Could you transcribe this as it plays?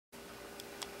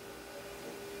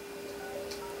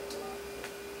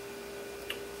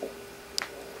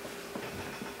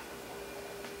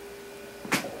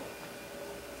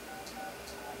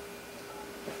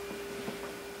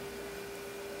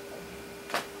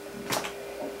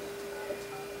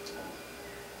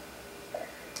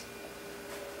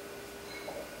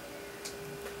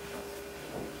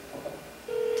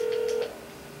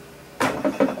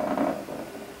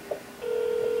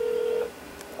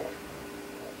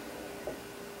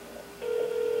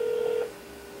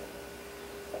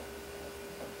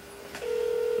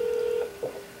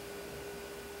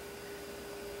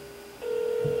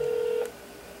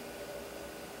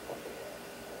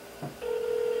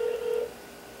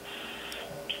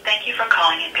Thank you for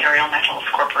calling Imperial Metals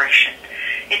Corporation.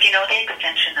 If you know the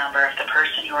extension number of the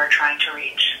person you are trying to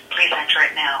reach, please enter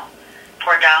it now.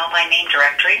 For dial by name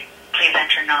directory, please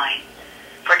enter 9.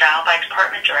 For dial by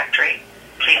department directory,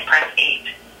 please press 8.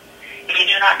 If you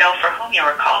do not know for whom you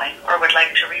are calling or would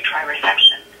like to retry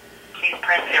reception, please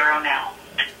press 0 now.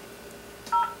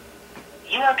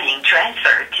 You are being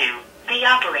transferred to the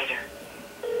operator.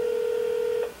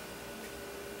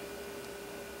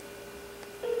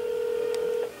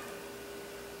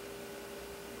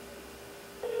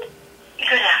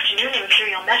 Good afternoon,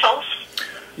 Imperial Metals.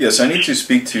 Yes, I need to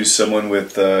speak to someone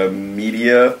with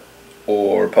media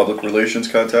or public relations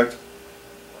contact.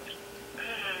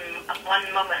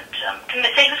 One moment. Can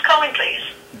I say who's calling, please?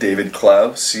 David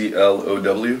Clow,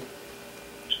 C-L-O-W.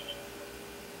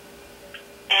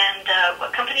 And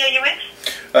what company are you with?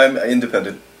 I'm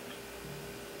independent.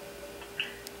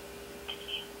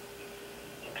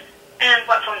 And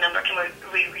what phone number can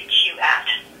we reach you at?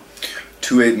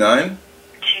 289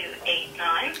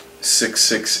 289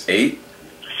 668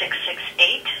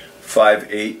 668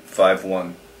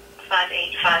 5851.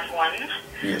 5851.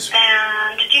 Yes.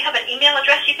 And do you have an email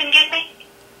address you can give me?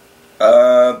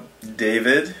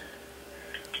 David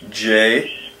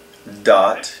J.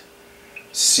 Dot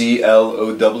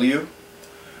C-L-O-W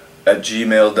at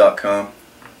gmail.com.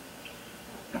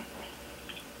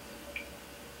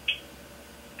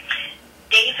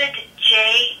 David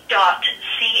J. Dot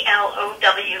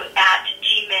C-L-O-W at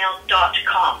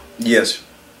gmail.com. Yes.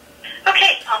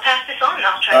 Okay, I'll pass this on and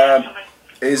I'll try to have someone.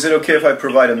 Is it okay if I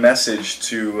provide a message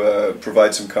to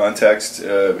provide some context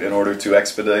in order to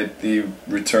expedite the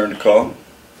returned call?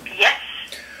 Yes.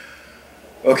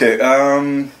 Okay,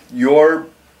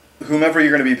 whomever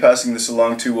you're going to be passing this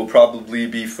along to will probably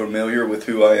be familiar with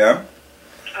who I am.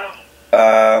 Oh.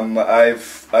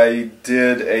 I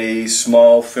did a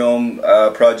small film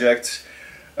project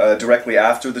directly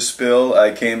after the spill.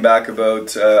 I came back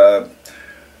about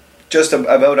just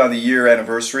about on the year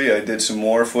anniversary. I did some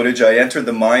more footage. I entered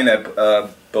the mine at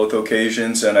both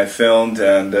occasions, and I filmed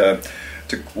and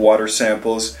took water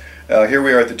samples. Here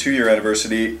we are at the 2-year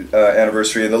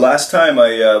anniversary. The last time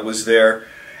I was there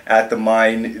at the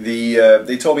mine,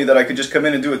 they told me that I could just come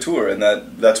in and do a tour, and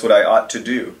that's what I ought to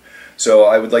do. So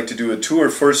I would like to do a tour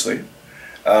firstly.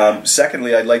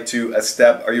 Secondly, I'd like to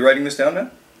establish... Are you writing this down,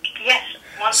 man? Yes,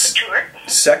 want the tour.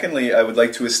 Secondly, I would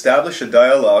like to establish a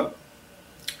dialogue.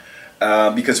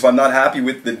 Because if I'm not happy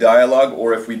with the dialogue,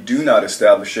 or if we do not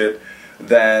establish it,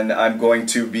 then I'm going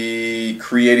to be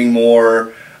creating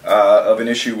more of an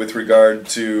issue with regard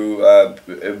to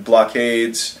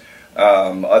blockades,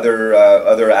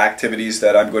 other activities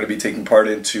that I'm going to be taking part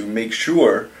in to make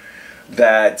sure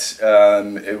that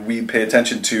we pay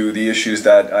attention to the issues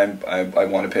that I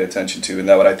want to pay attention to, and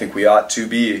that what I think we ought to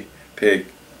be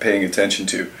paying attention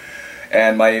to.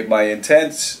 And my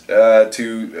intent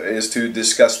is to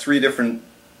discuss 3 different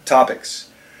topics.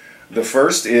 The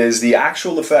first is the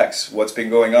actual effects, what's been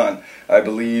going on. I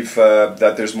believe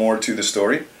that there's more to the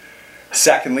story.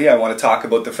 Secondly, I want to talk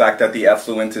about the fact that the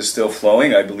effluent is still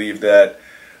flowing. I believe that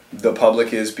the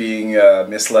public is being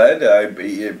misled.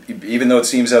 Even though it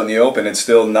seems out in the open, it's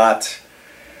still not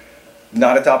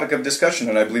a topic of discussion,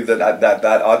 and I believe that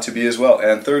ought to be as well.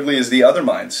 And thirdly is the other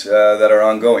mines that are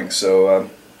ongoing. So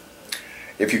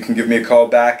if you can give me a call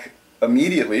back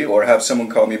immediately, or have someone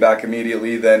call me back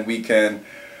immediately, then we can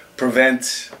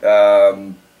prevent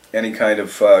any kind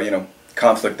of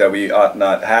conflict that we ought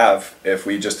not have if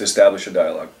we just establish a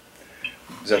dialogue.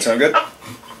 Does that sound good? Oh,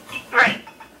 right.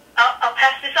 I'll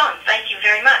pass this on. Thank you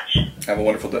very much. Have a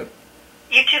wonderful day.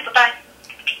 You too. Bye-bye.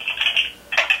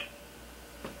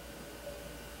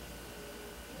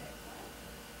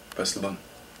 Press the button.